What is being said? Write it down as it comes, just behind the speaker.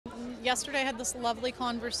yesterday I had this lovely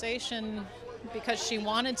conversation because she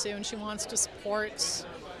wanted to, and she wants to support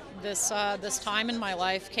this time in my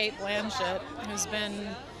life. Cate Blanchett, who's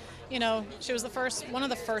been, she was one of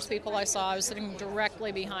the first people I saw. I was sitting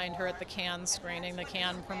directly behind her at the Cannes screening, the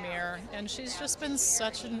Cannes premiere, and she's just been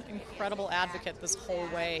such an incredible advocate this whole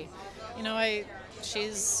way.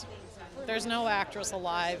 There's no actress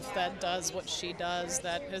alive that does what she does,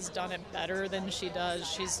 that has done it better than she does.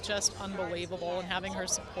 She's just unbelievable, and having her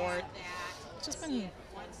support, it's just been,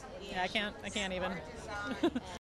 yeah, I can't even.